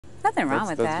Nothing wrong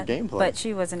with That's that. the gameplay. But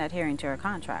she wasn't adhering to her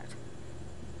contract.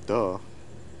 Duh.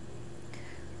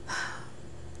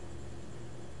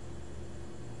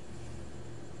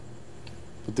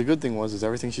 But the good thing was, is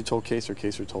everything she told Kaser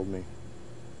told me.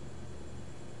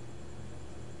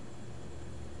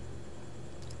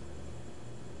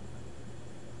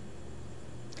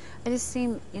 I just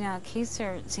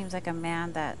Kaser seems like a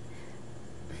man that,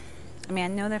 I mean, I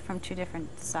know they're from two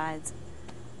different sides.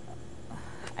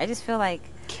 I just feel like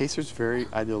Kaser's very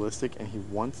idealistic, and he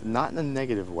wants, not in a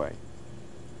negative way,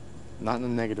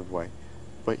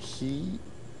 but he,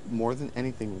 more than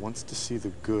anything, wants to see the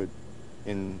good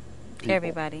in people.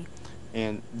 everybody.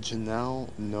 And Janelle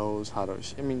knows how to,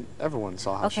 I mean, everyone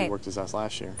saw how she worked his ass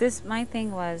last year. My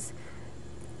thing was,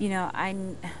 I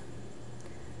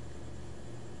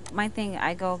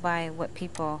go by what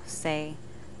people say,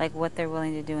 like what they're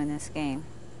willing to do in this game.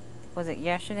 Was it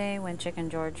yesterday when Chicken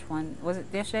George won? Was it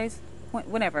yesterday's?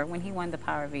 Whatever, when he won the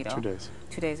power veto. 2 days.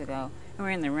 2 days ago. And we're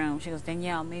in the room. She goes,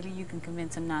 Danielle, maybe you can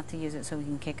convince him not to use it so we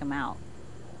can kick him out.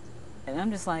 And I'm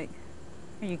just like,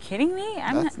 are you kidding me?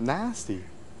 That's nasty.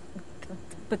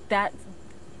 But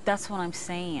that's what I'm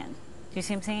saying. Do you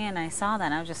see what I'm saying? I saw that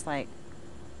and I was just like,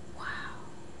 wow.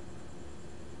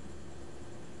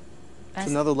 That's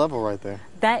another level right there.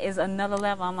 That is another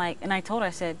level. I'm like, and I told her,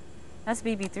 I said, that's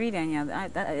BB3, Danielle. I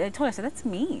told her, I said, that's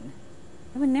mean.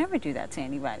 I would never do that to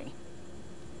anybody.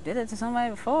 Did it to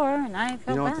somebody before, and I felt bad about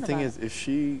it. You know what the thing is? If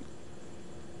she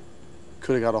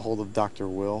could have got a hold of Dr.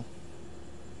 Will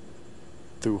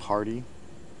through Hardy,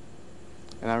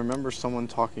 and I remember someone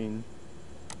talking,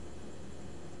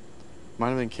 might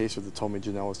have been Kaser that told me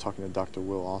Janelle was talking to Dr.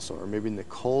 Will also, or maybe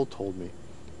Nicole told me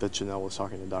that Janelle was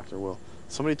talking to Dr. Will.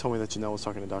 Somebody told me that Janelle was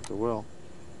talking to Dr. Will.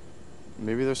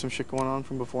 Maybe there's some shit going on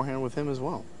from beforehand with him as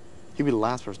well. He'd be the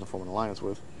last person to form an alliance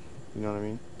with. You know what I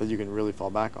mean? That you can really fall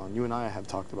back on. You and I have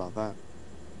talked about that.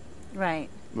 Right.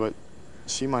 But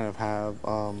she might have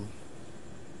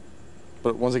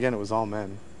but once again, it was all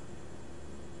men.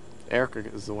 Erica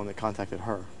is the one that contacted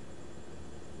her.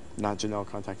 Not Janelle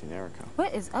contacting Erica.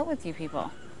 What is up with you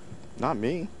people? Not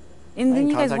me. And then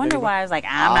you guys wonder why I was like,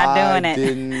 I'm not doing it. I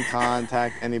didn't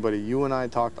contact anybody. You and I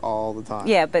talked all the time.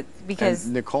 Yeah, but because...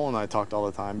 And Nicole and I talked all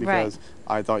the time because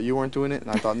I thought you weren't doing it, and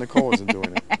I thought Nicole wasn't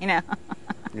doing it. I know.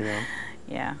 You know?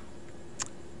 Yeah.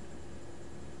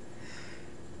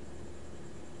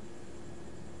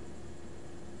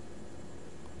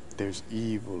 There's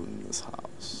evil in this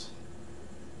house.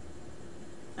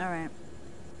 All right.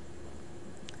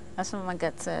 That's what my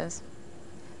gut says.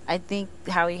 I think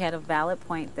Howie had a valid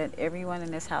point that everyone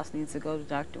in this house needs to go to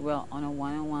Dr. Will on a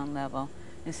one-on-one level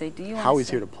and say, do you want Howie's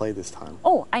here to play this time.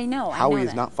 Oh, I know. Howie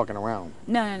is not fucking around.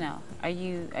 No. Are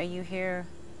you here?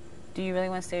 Do you really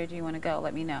want to stay or do you want to go?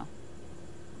 Let me know.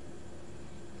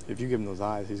 If you give him those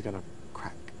eyes, he's gonna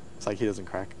crack. It's like he doesn't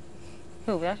crack.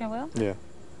 Who, Dr. Will? Yeah,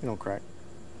 he don't crack.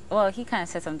 Well, he kind of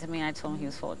said something to me and I told him he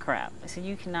was full of crap. I said,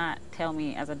 you cannot tell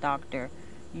me as a doctor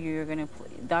you're going to...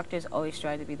 Doctors always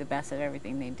try to be the best at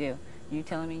everything they do. You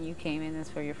telling me you came in this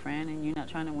for your friend and you're not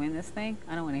trying to win this thing?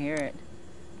 I don't want to hear it.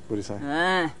 What did he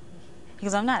say? He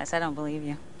goes, I'm not. I said, I don't believe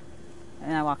you.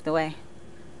 And I walked away.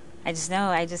 I just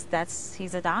know,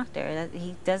 he's a doctor.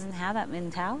 He doesn't have that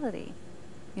mentality.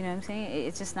 You know what I'm saying?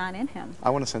 It's just not in him.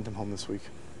 I want to send him home this week.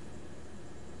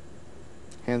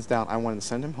 Hands down, I want to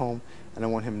send him home, and I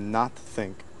want him not to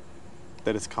think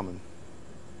that it's coming.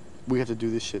 We have to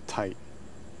do this shit tight.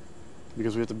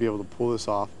 Because we have to be able to pull this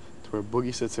off to where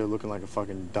Boogie sits there looking like a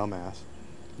fucking dumbass.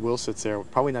 Will sits there,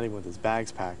 probably not even with his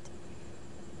bags packed.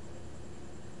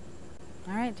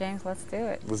 All right, James, let's do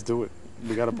it. Let's do it.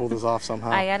 We got to pull this off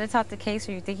somehow. I got to talk to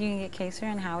Kaser. You think you can get Kaser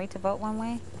and Howie to vote one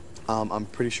way? I'm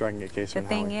pretty sure I can get Kaser and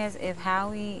Howie. The thing is,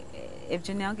 if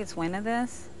Janelle gets wind of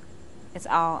this, it's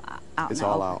all out. It's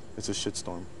all out. It's a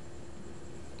shitstorm.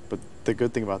 But the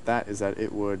good thing about that is that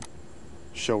it would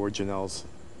show where Janelle's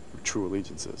true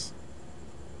allegiance is.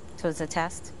 So it's a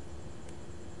test?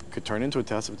 Could turn into a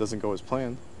test if it doesn't go as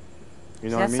planned. You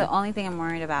know what I mean? That's the only thing I'm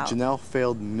worried about. Janelle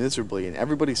failed miserably, and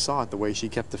everybody saw it the way she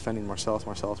kept defending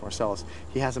Marcellus.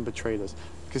 He hasn't betrayed us.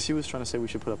 Because she was trying to say we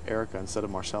should put up Erica instead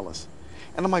of Marcellus.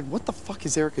 And I'm like, what the fuck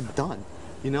has Erica done?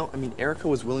 You know, I mean, Erica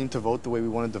was willing to vote the way we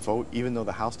wanted to vote, even though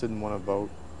the House didn't want to vote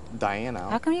Diane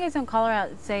out. How come you guys don't call her out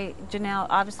and say, Janelle,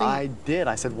 obviously... I did.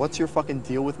 I said, what's your fucking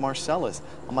deal with Marcellus?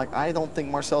 I'm like, I don't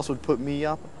think Marcellus would put me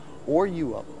up or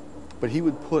you up. But he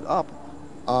would put up,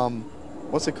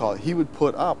 what's it called? He would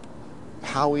put up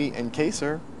Howie and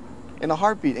Kaser in a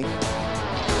heartbeat. And